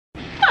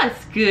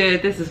What's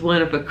good? This is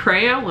one of a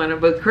crayon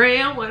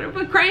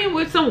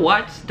with some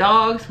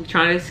watchdogs. We're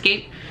trying to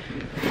escape.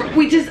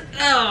 We just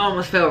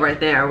almost fell right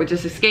there. We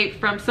just escaped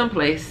from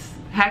someplace,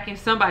 hacking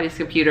somebody's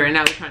computer, and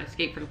now we're trying to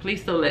escape from the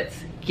police. So let's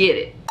get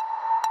it.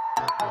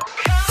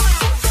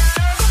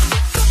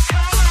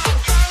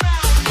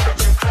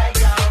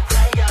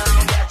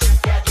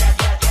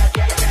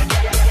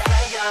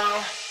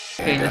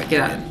 Okay, let's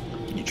get out.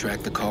 Can you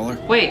track the caller?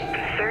 Wait.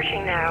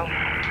 Searching now.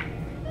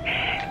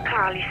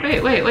 Carly.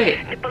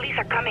 Wait. The police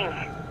are coming.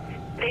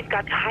 They've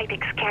got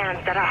high-tech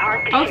scans that are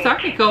hard to Oh, shake. so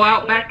I could go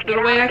out back the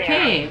way I there.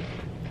 came.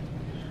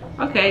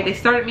 Okay, they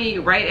started me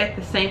right at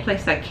the same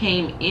place I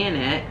came in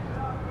at.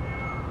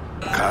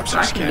 The cops So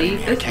are I can scanning leave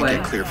me. I this can't way.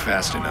 get clear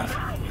fast enough.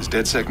 Does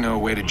DedSec know a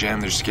way to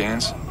jam their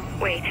scans?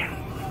 Wait.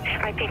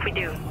 I think we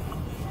do.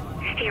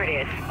 Here it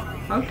is.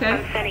 Okay,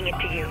 I'm sending it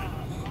to you.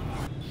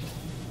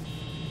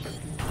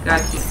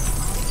 got you.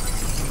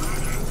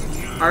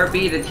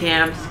 RB to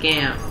jam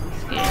scan.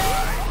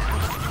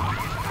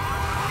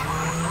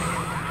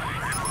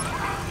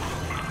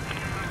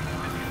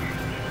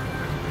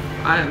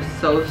 I am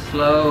so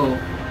slow.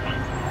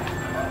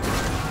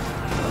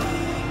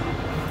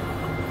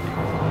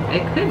 They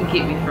couldn't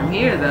get me from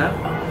here though.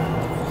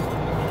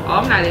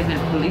 Oh, I'm not even in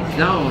the police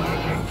zone.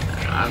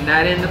 I'm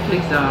not in the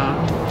police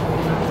zone.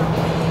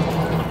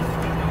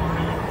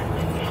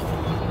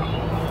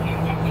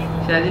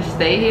 Should I just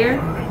stay here?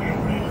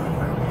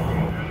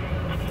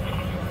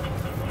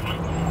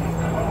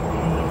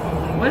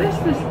 What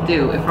does this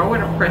do if I were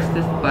to press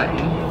this button?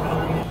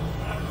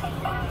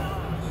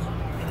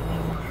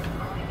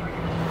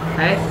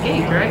 I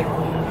escaped, right?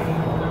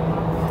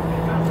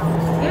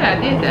 Yeah,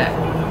 I did that.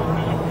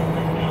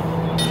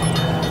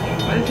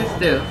 What does this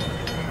do?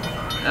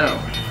 Oh.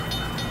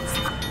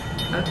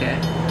 Okay.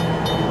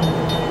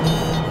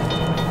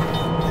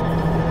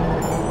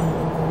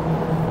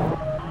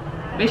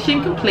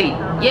 Mission complete.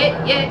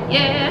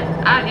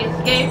 Yeah. I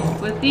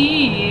escaped with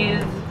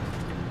ease.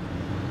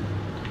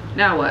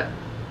 Now what?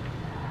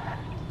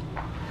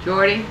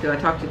 Jordy? Do I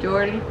talk to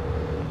Jordy?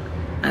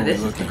 And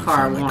this is the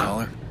car I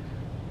want.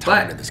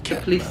 But the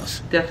police is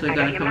definitely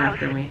gonna come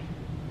after me.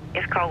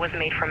 This call was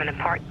made from an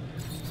apartment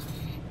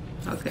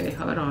Okay,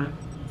 hold on.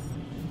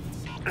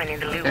 in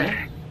the loop.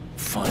 Okay.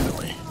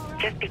 Finally.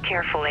 Just be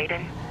careful,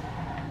 Aiden.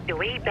 The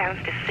way he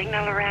bounced the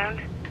signal around,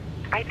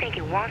 I think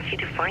he wants you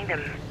to find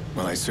him.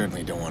 Well, I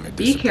certainly don't want to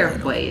Be disappoint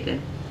careful, him. Aiden.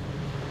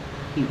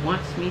 He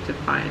wants me to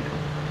find him.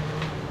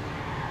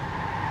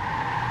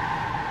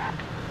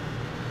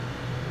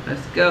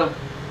 Let's go.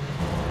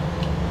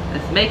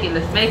 Let's make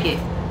it.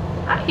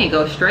 I can't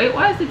go straight.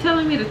 Why is it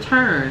telling me to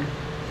turn?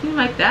 Seems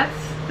like that's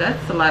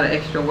a lot of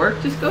extra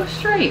work. Just go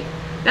straight.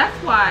 That's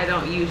why I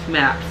don't use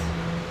maps.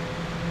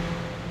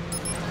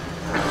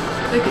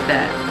 Look at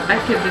that. I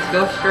can just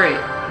go straight.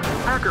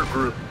 Hacker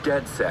group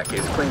DedSec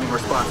is claiming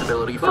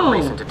responsibility for Oh.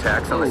 recent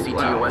attacks on the Oh,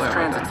 CTOS wow.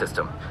 transit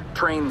system.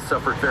 Trains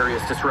suffered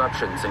various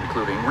disruptions,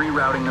 including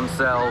rerouting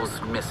themselves,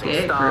 missing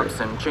Okay, stops,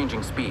 great. and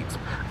changing speeds.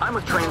 I'm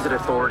with Transit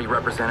Authority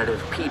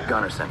Representative Pete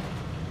Gunnarsson.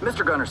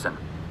 Mr. Gunnarsson,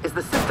 is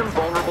the system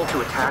vulnerable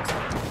to attacks?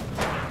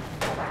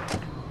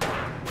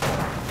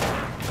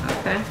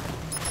 Okay.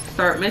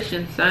 Start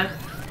mission, son.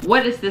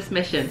 What is this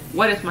mission?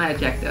 What is my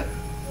objective?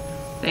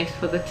 Thanks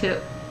for the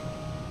tip.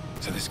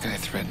 So this guy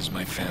threatens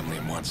my family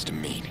and wants to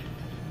meet.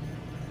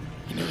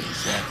 He knew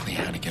exactly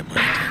how to get my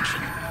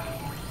attention.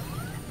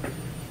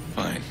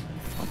 Fine,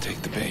 I'll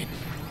take the bait.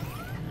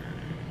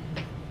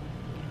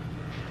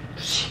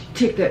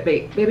 Take that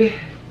bait, baby.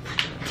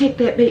 Take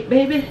that bait,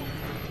 baby.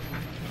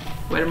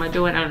 What am I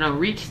doing? I don't know.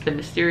 Reach the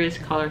mysterious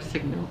caller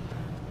signal.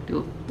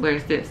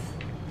 Where's this?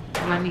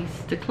 Do I need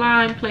to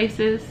climb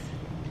places?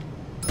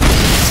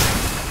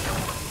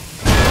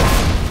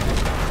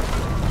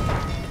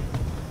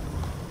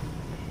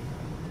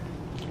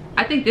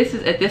 I think this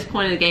is, at this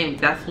point in the game,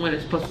 that's when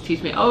it's supposed to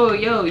teach me, oh,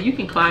 yo, you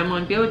can climb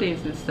on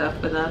buildings and stuff,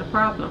 but not a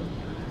problem.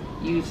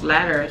 Use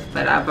ladders,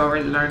 but I've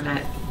already learned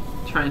that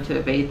trying to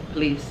evade the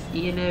police,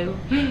 you know?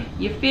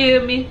 You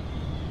feel me?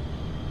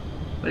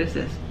 What is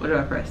this? What do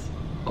I press?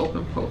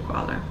 Open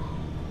profiler.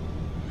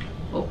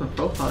 Open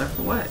profiler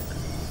for what?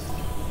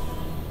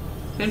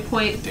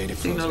 Pinpoint Data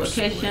signal flows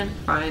are location.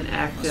 split. Find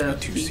active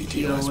Must be 2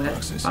 CTOS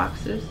CTOS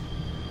boxes.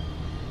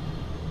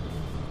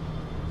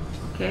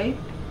 Okay.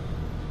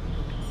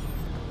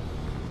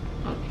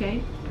 Okay.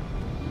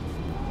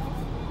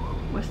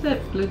 What's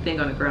that blue thing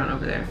on the ground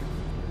over there?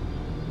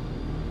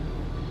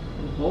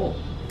 Oh.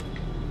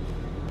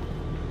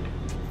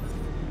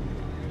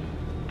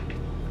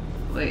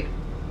 Wait.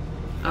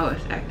 Oh,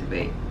 it's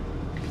activate.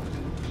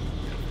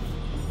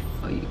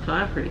 Oh, you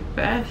climb pretty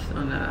fast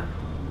on the...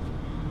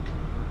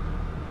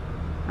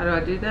 How do I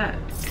do that?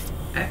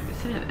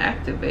 It's saying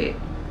activate.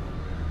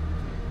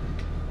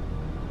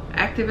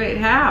 Activate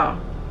how?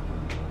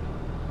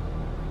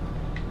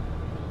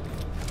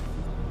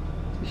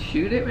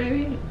 Shoot it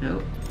maybe?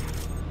 Nope.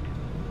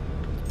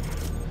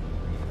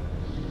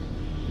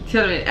 You're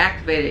telling me to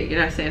activate it.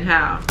 You're not saying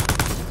how.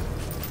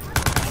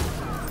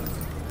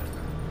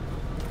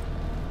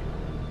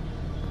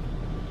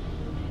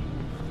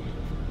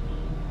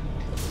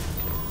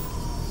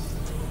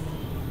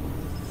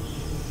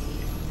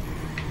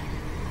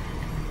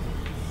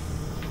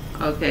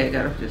 Okay, I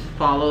gotta just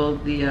follow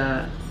the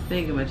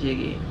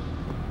thingamajiggy.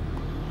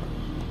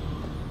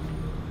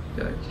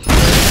 Good.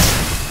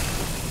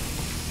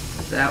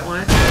 Is that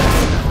one?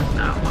 That was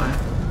not one.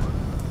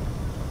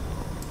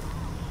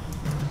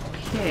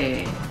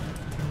 Okay.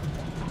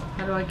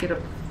 How do I get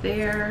up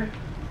there?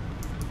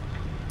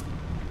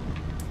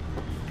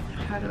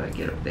 How do I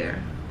get up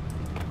there?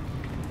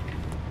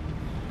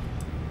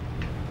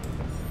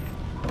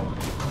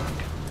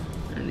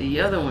 And the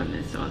other one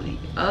is on the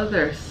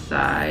other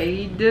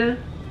side.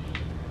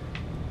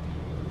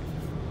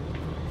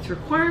 It's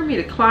requiring me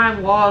to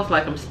climb walls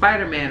like I'm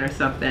Spider-Man or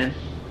something.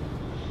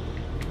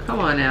 Come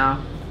on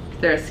now. Is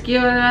there a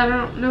skill that I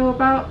don't know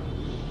about?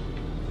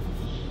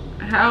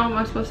 How am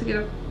I supposed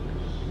to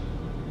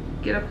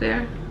get up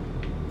there?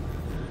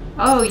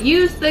 Oh,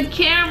 use the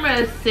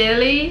camera,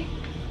 silly.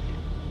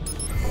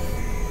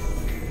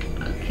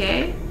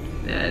 Okay,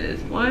 that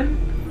is one.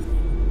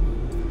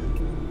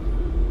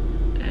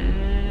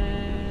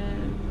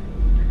 And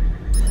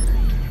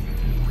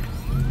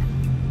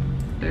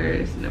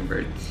there's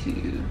number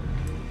 2.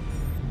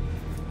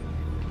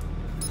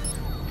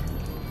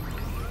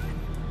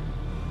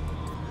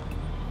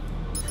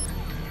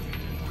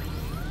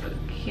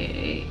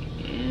 Okay,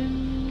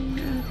 and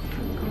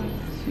I'm going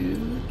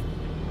to...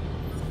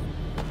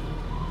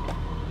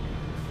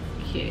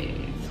 Okay,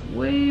 it's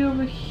way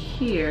over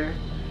here.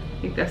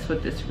 I think that's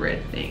what this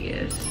red thing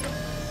is.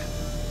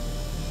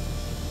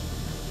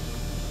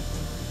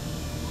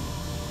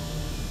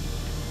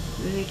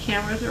 Any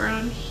cameras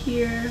around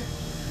here? The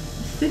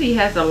city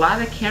has a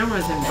lot of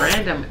cameras in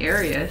random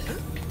areas.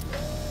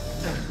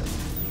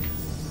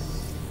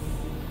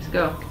 Let's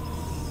go.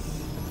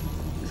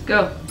 Let's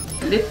go.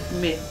 Lift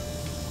me.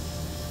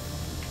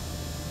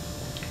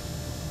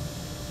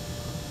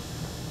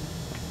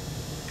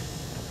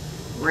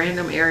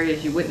 Random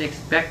areas you wouldn't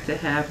expect to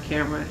have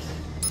cameras.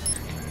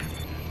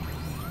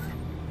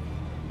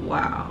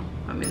 Wow,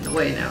 I'm in the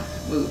way now.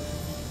 Move.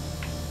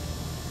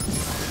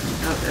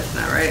 Oh, that's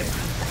not right.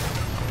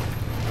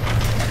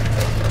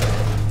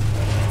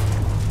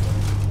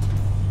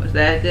 Was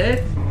that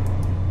good?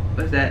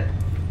 Was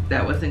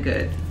that wasn't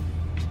good.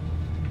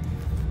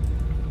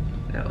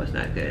 That was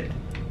not good.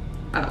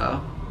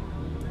 Uh-oh.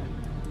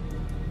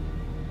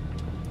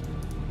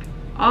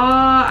 Oh,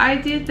 I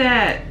did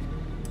that.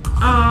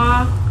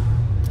 Aw.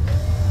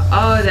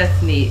 Oh,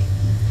 that's neat.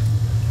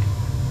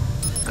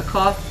 I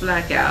caused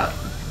blackout.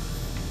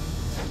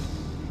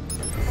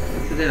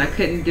 So then I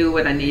couldn't do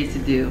what I needed to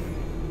do.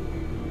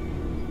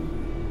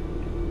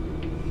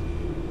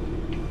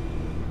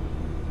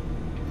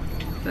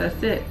 So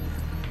that's it.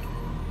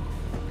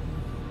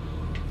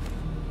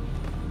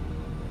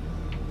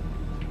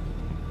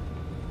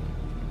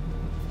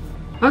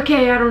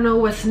 Okay, I don't know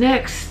what's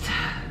next.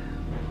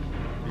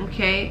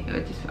 Okay,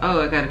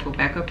 oh, I gotta go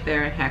back up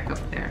there and hack up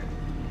there.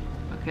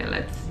 Okay,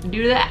 let's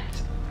do that.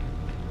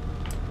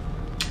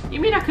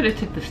 You mean I could have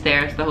took the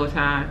stairs the whole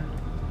time?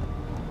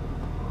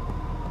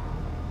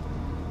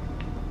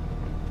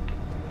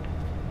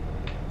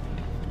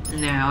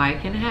 Now I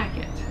can hack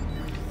it.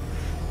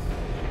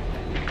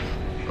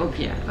 Oh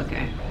yeah,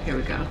 okay, here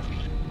we go.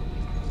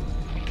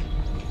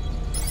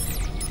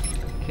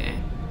 Okay.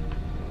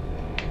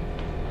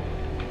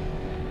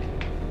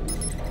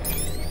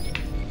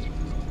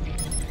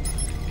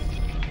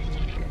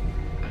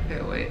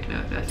 Okay, wait,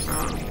 no, that's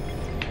wrong.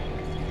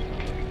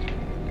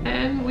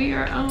 And we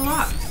are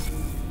unlocked.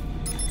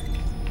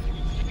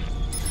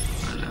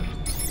 Oh no.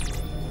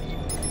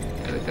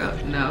 There we go.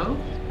 No.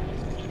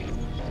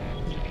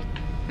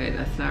 Okay,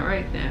 that's not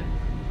right then.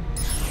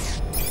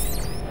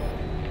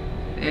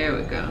 There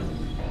we go.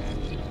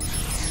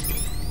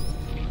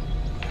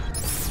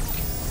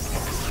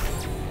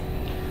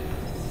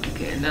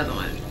 Okay, another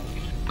one.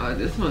 Oh,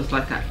 this one's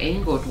like an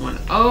angled one.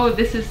 Oh,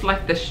 this is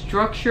like the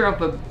structure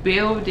of a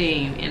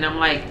building, and I'm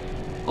like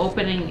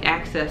opening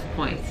access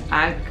points.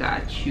 I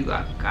got you.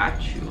 I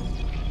got you.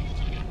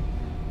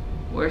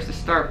 Where's the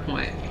start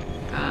point?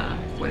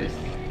 What is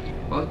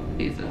both of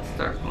these are the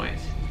start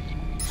points?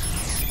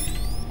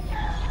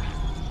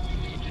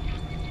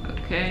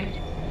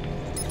 Okay.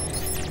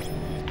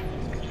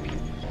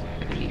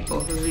 I need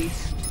both of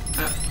these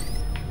up.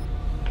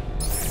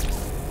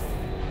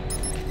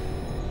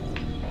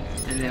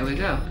 And there we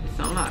go. It's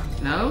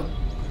unlocked. No?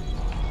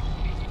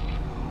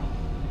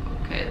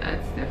 Okay,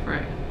 that's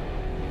different.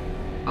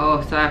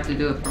 Oh, so I have to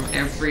do it from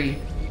every...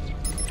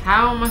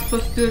 How am I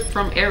supposed to do it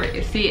from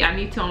every... See, I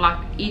need to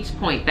unlock each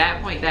point.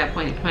 That point, that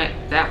point,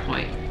 that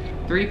point.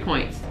 3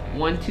 points.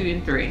 1, 2,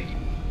 and 3.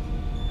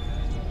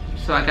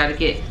 So I gotta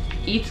get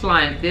each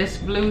line. This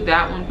blue,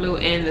 that one blue,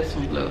 and this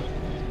one blue.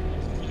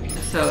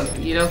 So,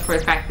 you know for a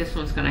fact this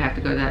one's gonna have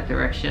to go that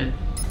direction.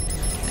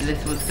 And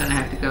this one's gonna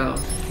have to go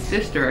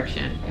this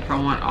direction if I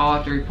want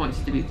all 3 points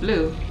to be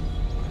blue.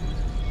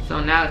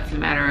 So now it's a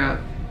matter of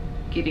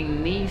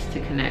getting these to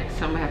connect.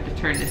 So I'm gonna have to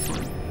turn this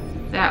one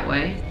that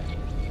way.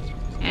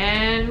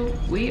 And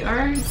we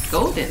are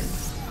golden.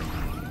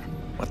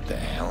 What the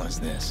hell is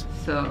this?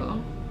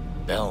 So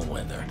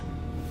Bellwether.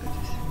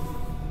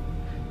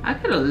 I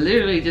could have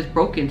literally just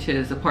broke into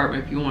his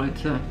apartment if you wanted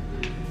to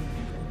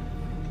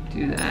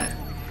do that.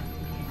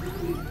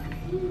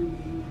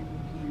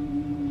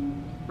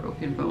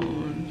 Broken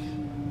bones.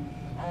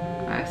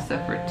 I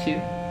suffered too.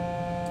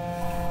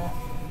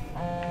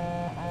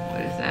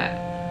 What is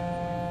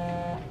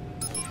that?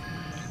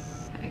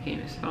 Hacking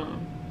his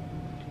phone.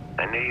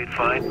 I knew you'd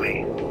find me.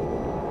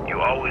 You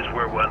always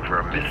were one for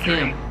a It's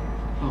mystery. him.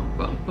 Bum,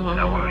 bum, bum.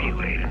 How are you,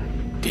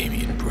 Aiden?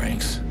 Damien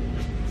Brenks.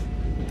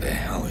 The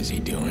hell is he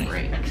doing?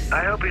 Brenks.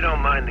 I hope you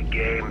don't mind the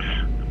games.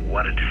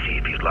 Wanted to see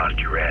if you'd lost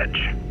your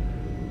edge.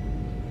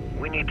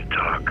 We need to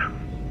talk.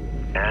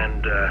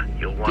 And,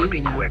 you'll want to be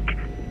now. quick.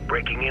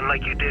 Breaking in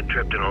like you did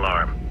tripped an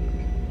alarm.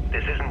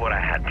 This isn't what I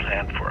had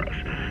planned for us.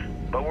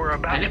 But we're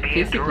about I to didn't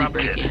be physically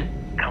break interrupted.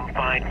 in. Come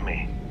find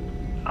me.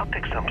 I'll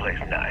pick someplace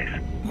nice.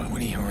 Why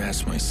would he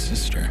harass my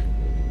sister?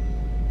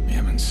 We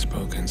haven't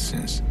spoken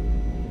since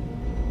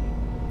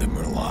the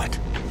Merlot.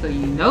 So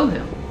you know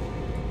him.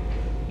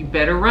 You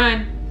better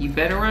run. You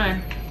better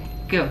run.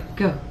 Go,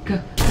 go, go, go.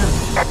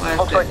 Why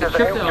Looks like there's an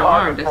tripped new the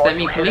alarm. target Does for that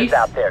mean you police?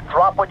 out there.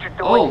 Drop what you're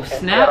doing Oh, and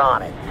snap. get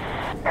on it.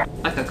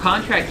 Like a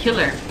contract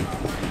killer.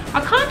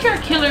 A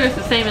contract killer is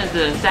the same as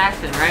an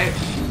assassin, right?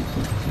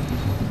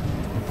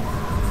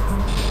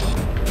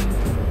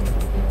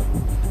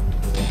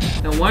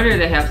 No wonder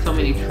they have so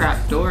many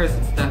trap doors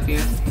and stuff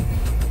here.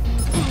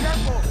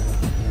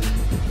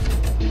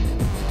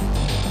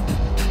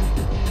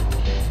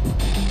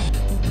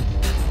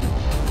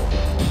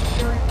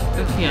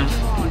 Look at him.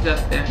 He's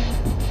up there.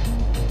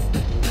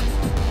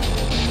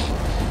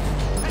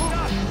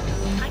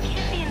 I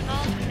can't be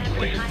involved with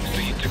every time. So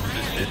you took the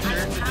sister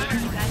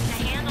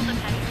to handle the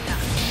petty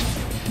stuff.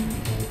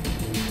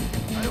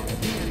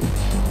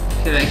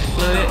 Should I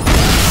explode it?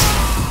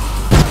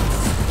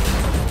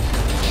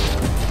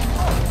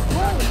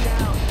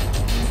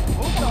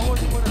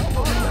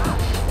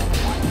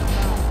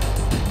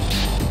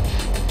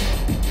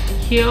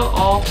 Kill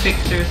all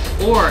fixers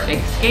or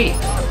escape.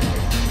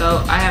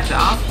 So I have the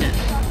option.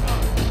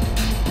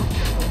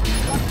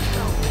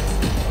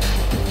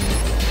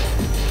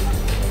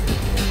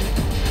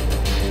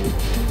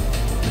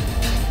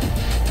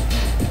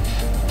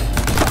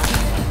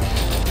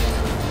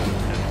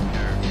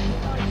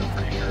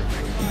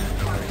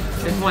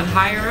 There's one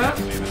higher up.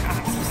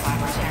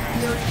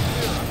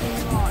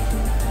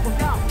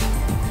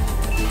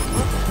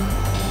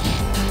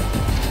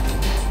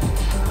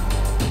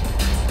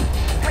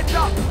 Heads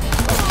up!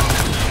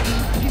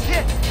 He's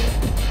hit!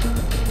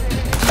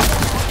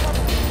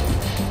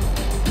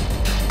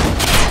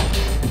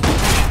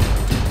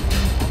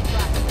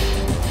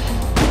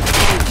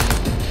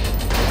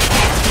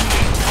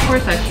 Of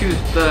course I choose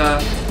the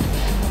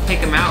take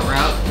him out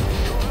route.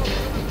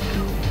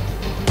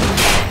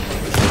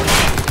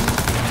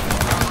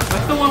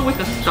 What's the one with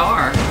the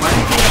star? Why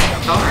does he have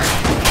a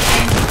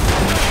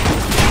star?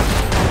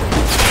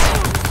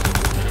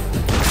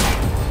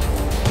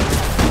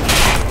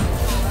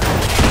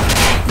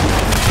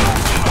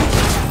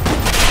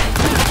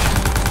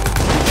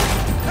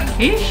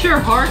 He's sure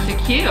hard to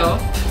kill.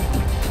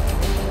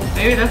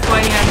 Maybe that's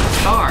why he has a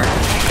star.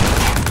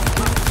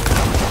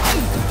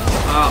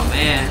 Oh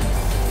man.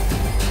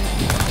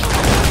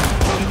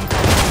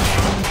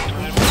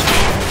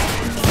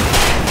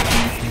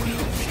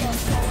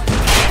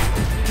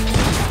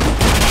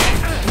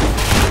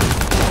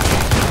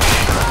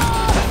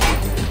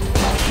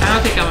 I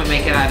don't think I'm gonna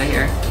make it out of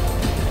here.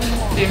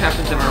 See what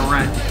happens if I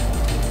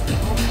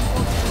run.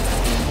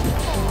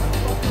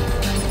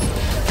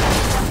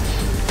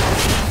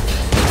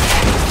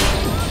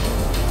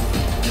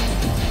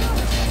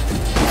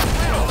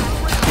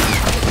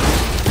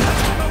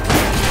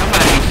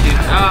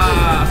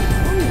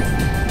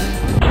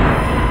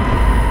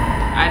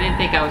 I didn't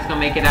think I was gonna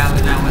make it out,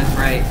 and I was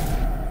right.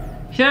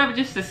 Should I have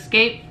just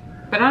escaped?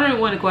 But I don't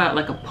want to go out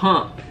like a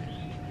punk.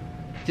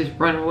 Just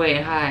run away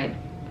and hide.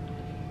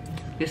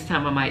 This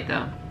time I might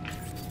though.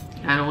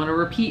 I don't want to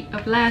repeat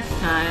of last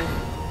time.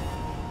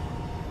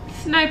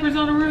 Snipers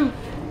on the roof.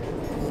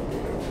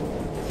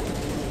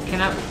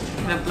 Can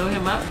I blow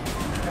him up?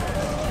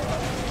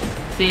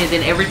 See, and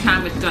then every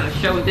time it's gonna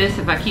show this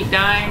if I keep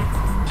dying.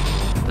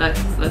 Let's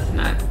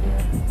not.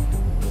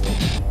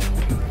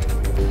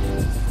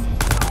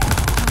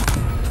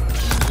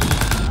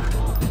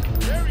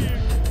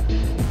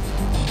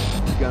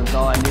 This gun's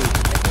all I need.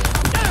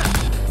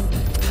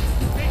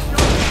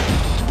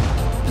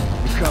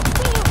 You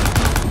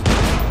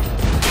covered.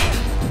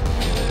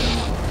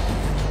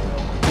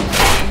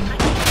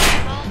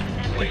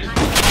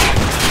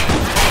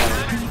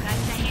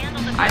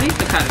 I need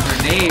some kind of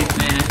grenades,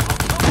 man.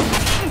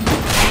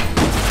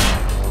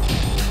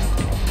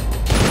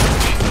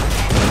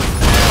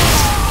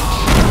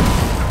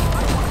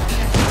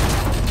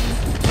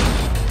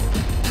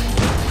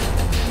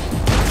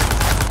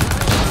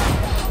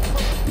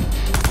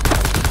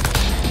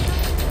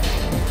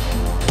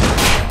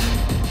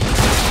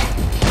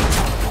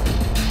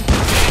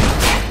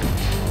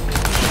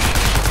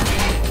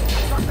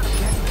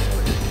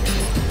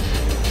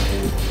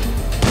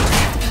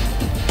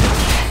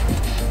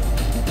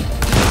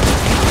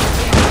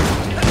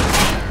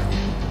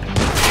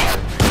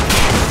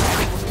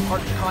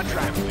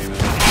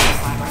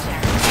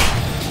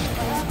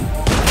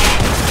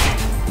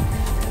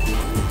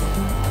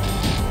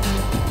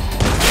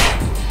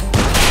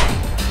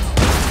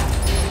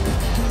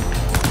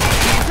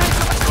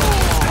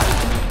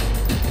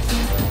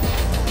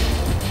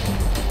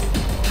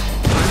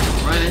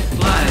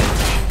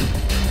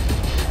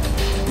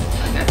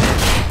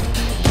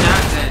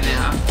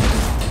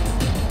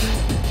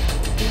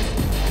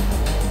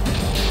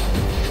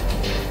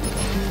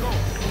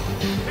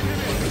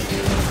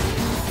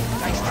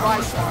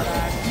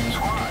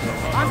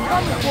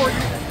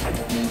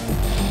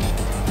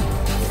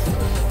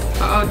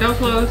 Oh, don't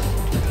close.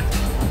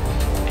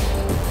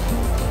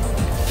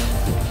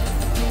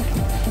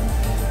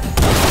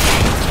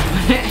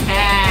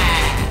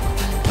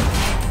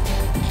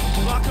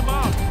 Lock him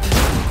up.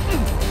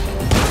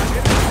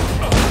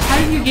 How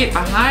did you get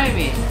behind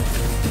me?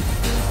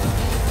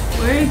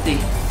 Where is he?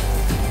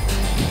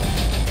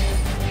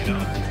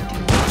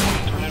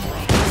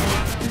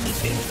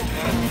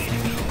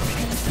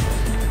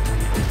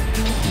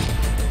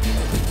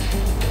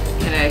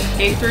 Can I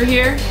escape through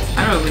here?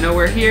 I don't even know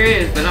where here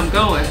is, but I'm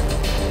going.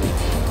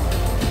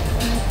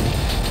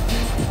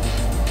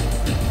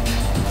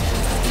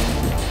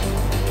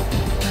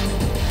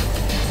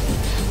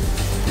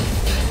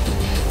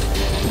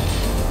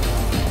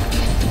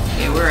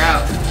 Okay, we're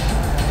out.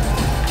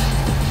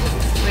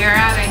 We're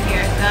out of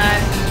here,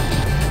 son.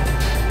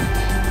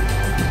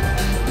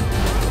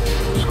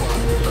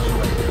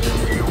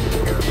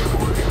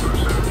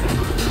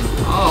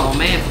 Oh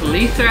man,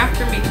 police are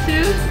after me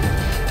too?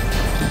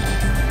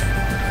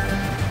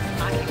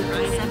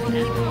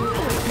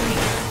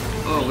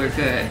 Oh, we're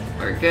good.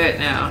 We're good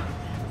now.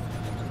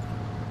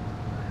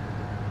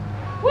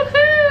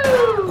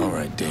 Woohoo!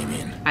 Alright,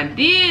 Damien. I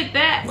did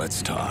that!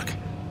 Let's talk.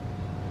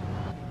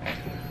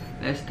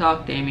 Let's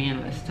talk,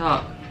 Damien. Let's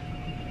talk.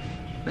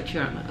 But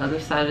you're on the other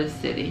side of the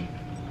city.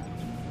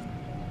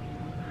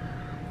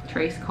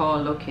 Trace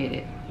call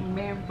located.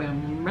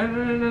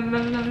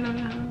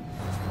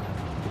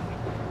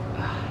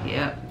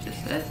 Yep,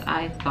 just as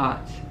I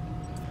thought.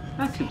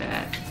 Not too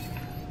bad.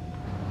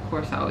 Of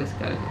course, I always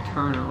gotta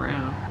turn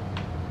around.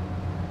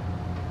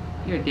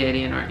 You're a dead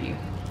end, aren't you?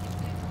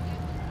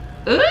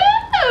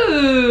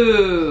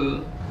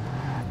 Ooh!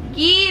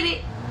 Get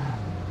it!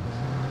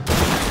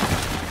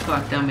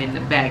 Caught them in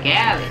the back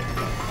alley.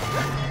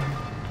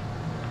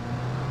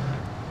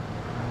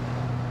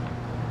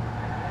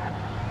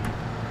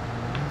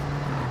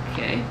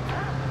 Okay.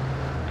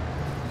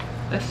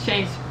 Let's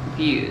change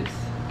views.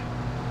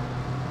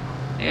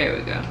 There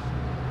we go.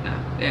 No,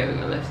 there we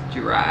go. Let's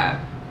drive.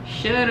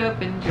 Shut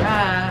up and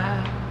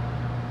drive.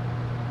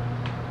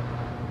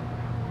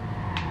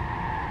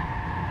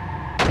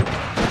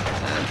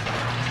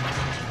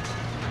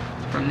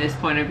 From this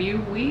point of view,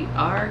 we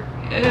are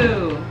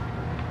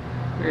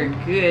we're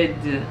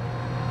good.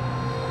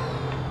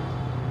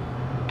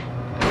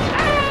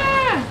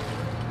 Ah!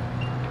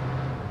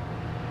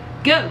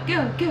 Go,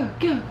 go, go,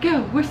 go,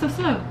 go. We're so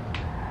slow.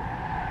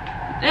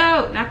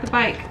 No, not the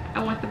bike.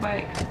 I want the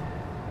bike.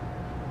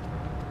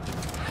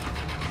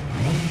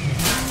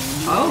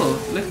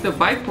 Oh, look at the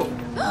bike.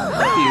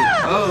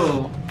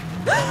 Oh.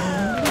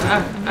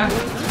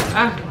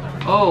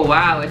 Oh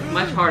wow, it's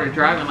much harder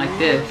driving like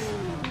this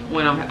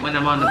when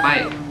I'm on the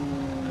bike.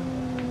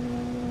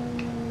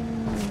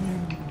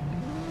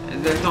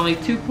 There's only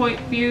 2-point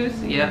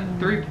views. Yeah,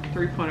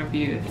 three-point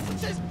views.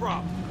 What's his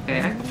problem? Okay,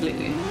 I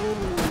completely.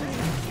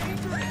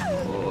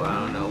 Oh,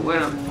 I don't know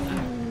what I'm.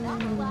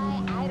 That's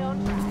why I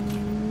don't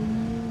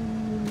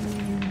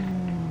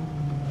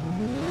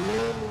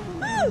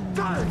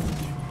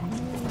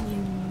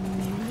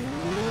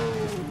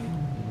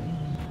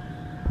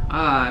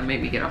It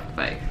made me get off the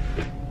bike.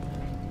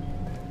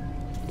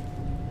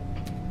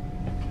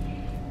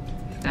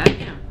 Is that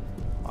him?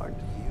 Aren't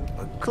you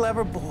a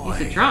clever boy?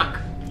 He's a drunk.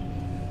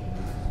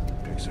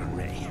 Drinks on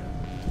me.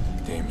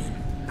 Damien,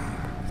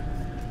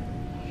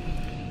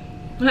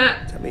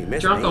 Tell me,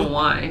 miss Drunk me? on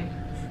wine.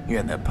 you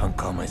had that punk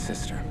call my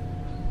sister.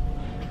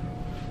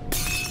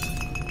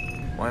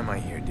 Why am I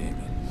here, Damien?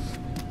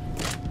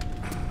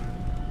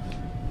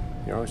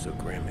 You're always so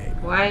grim,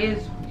 Aiden. Why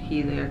is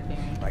he there?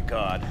 My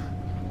God.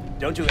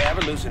 Don't you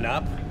ever loosen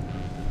up?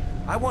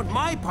 I want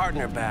my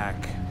partner back.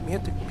 Me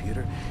at the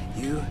computer,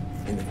 you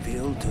in the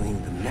field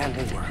doing the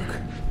manly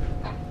work.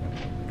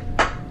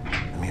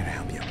 I'm here to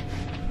help you.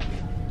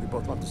 We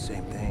both want the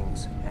same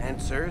things.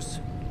 Answers.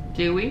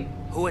 Do we?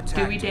 Who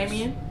attacked Do we, us?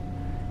 Damien?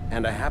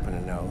 And I happen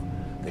to know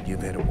that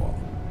you've hit a wall.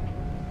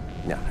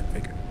 Yeah, I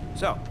figured.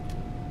 So,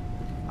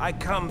 I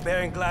come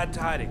bearing glad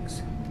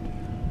tidings.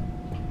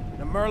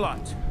 The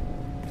Merlot.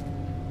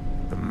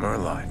 The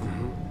Merlot.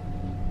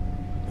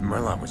 The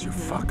Merlot was your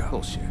fuck up.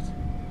 Bullshit.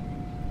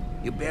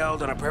 You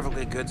bailed on a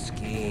perfectly good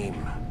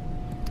scheme.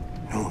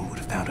 No one would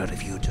have found out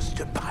if you had just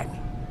stood by me.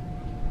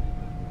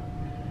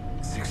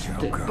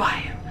 6-year-old girl. Buy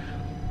him.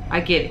 I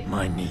get it.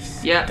 My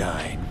niece Yep.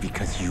 died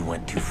because you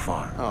went too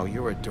far. Oh,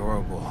 you're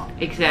adorable.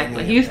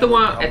 Exactly. He's the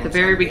one at the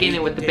very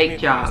beginning with the bake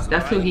job.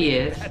 That's who he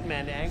is.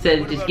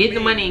 Said just get the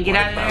money and get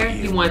out of there.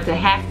 He wanted to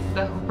hack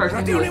the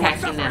person who was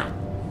hacking them.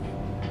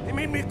 They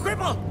made me a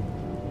cripple.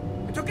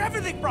 They took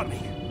everything from me.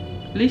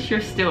 At least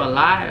you're still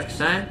alive,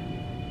 son.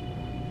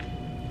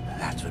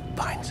 That's what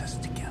binds us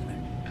together.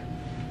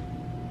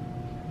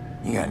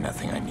 You got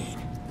nothing I need.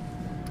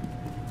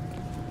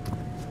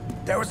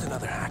 There was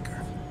another hacker.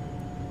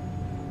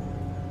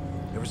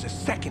 There was a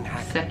second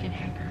hacker. Second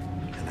hacker.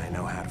 And I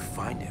know how to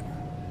find him.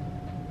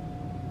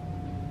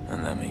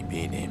 And that may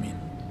be, Damien.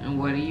 And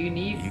what do you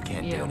need? You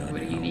can't do yeah, it on what do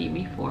your you own. need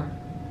me for?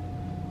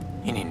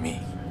 You need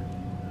me.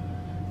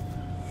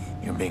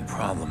 Your big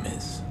problem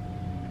is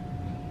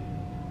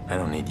I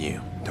don't need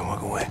you. Don't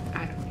walk away.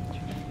 I don't need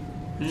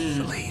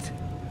you. Delete.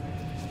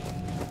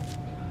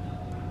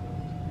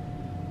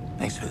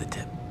 Thanks for the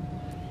tip.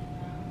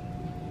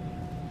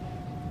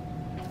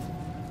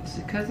 It's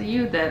because of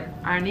you that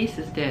our niece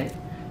is dead.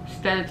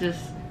 Instead of just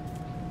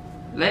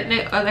letting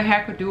that other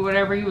hacker do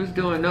whatever he was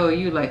doing. No,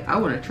 you like, I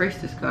want to trace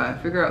this guy,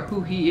 figure out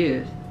who he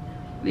is.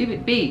 Leave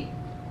it be.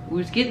 We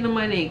was getting the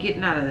money and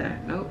getting out of there.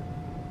 Nope.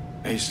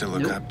 I used to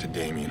look up to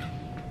Damien.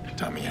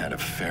 Taught me how to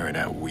ferret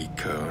out weak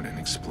code and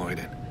exploit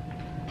it.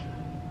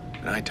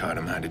 And I taught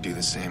him how to do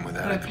the same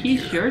without a Look,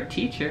 computer. he's your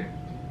teacher.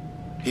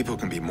 People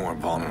can be more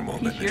vulnerable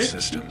He's than their your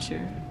systems.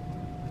 teacher.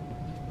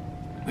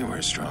 We were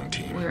a strong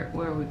team. Where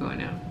are we going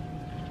now?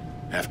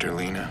 After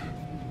Lena,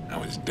 I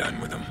was done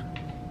with him.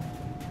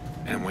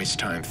 I didn't waste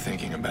time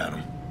thinking about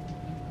him.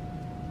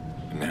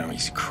 And now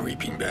he's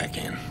creeping back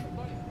in.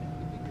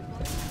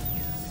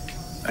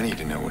 I need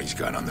to know what he's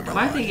got on the My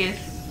line. thing is,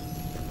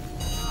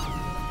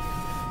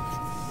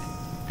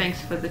 thanks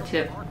for the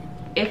tip.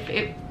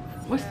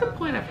 What's the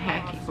point of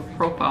hacking or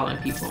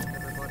profiling people?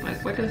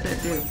 Like, what does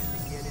that do?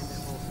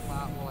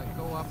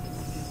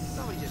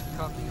 Somebody just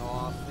cut me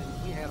off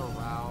and we had a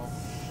row.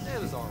 It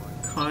was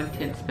alright.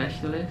 Content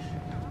specialist.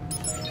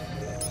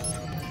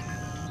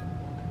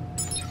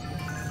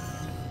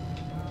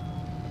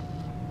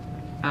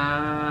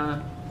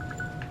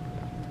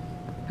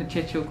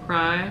 Potential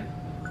crime.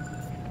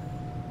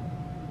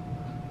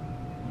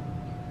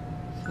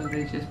 So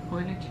they just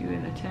pointed you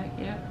and attacked.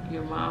 Yep,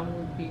 your mom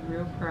would be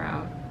real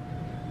proud.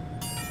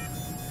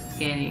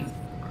 Scanning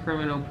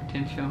criminal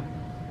potential.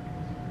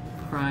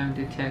 Crime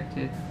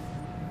detected.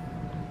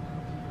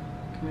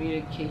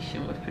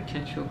 Communication with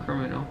potential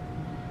criminal.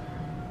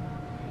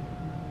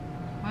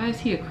 Why is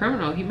he a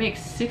criminal? He makes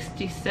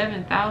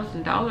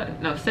 $67,000.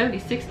 No,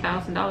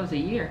 $76,000 a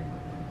year.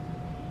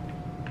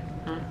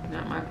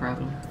 Not my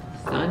problem,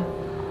 son.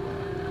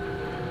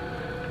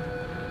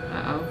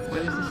 Uh-oh,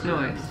 what is this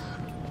noise?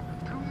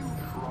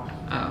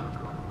 Oh.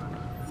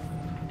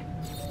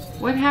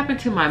 What happened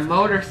to my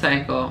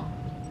motorcycle?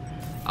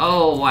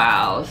 Oh,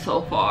 wow,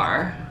 so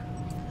far.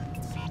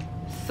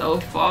 So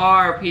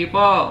far,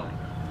 people.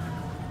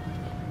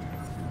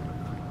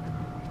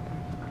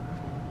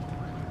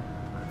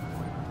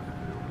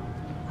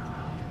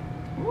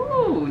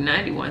 Ooh,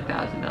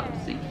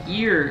 $91,000 a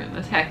year.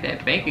 Let's hack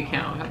that bank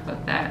account. How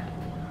about that?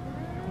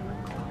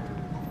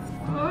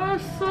 Oh,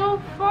 so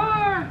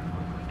far.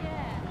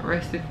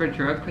 Arrested for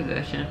drug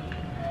possession.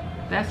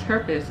 That's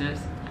her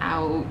business.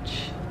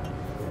 Ouch.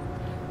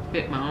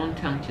 Bit my own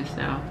tongue just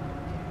now.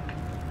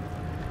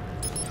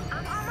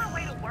 I'm on my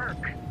way to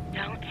work.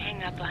 Don't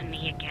hang up on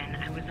me again.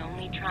 I was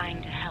only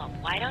trying to help.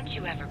 Why don't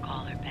you ever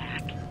call her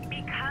back?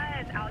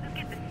 Because I'll just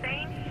get the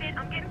same shit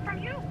I'm getting from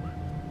you.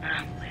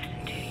 Oh,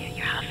 listen to you.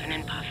 You're huffing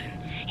and puffing.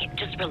 Hey,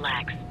 just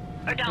relax.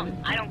 Or don't.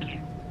 I don't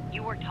care.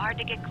 You worked hard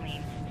to get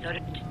clean, so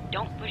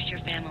don't push your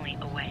family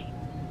away.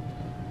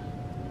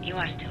 You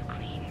are still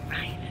clean,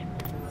 right?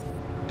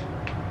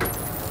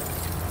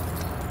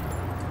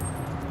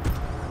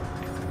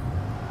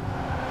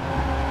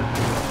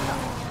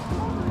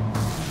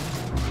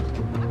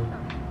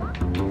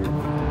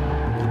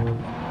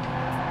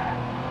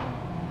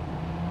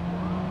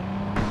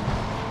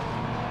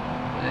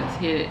 Let's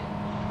hit it.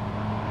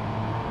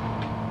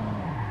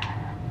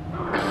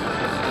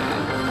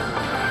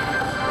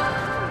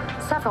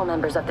 Several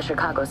members of the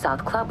Chicago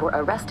South Club were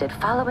arrested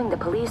following the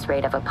police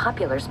raid of a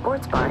popular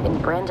sports bar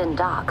in Brandon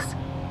Docks.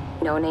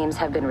 No names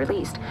have been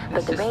released,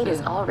 but the raid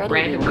is already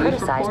being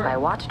criticized by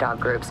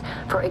watchdog groups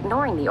for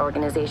ignoring the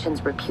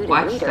organization's reputed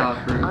leader,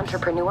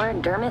 entrepreneur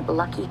Dermot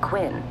Lucky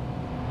Quinn.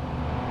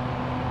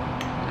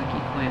 Lucky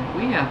Quinn.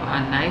 We have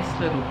a nice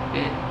little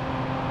bit.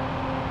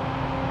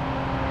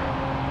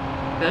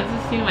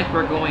 Doesn't seem like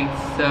we're going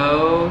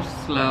so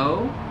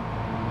slow.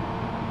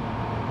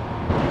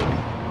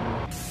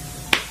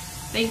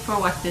 Thanks for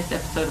watching this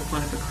episode of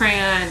Point of a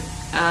Crayon.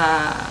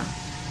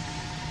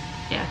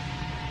 Yeah.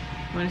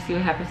 If you want to see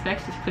what happens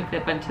next, just click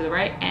that button to the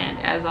right. And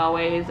as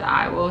always,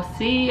 I will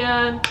see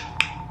ya.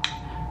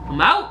 I'm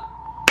out.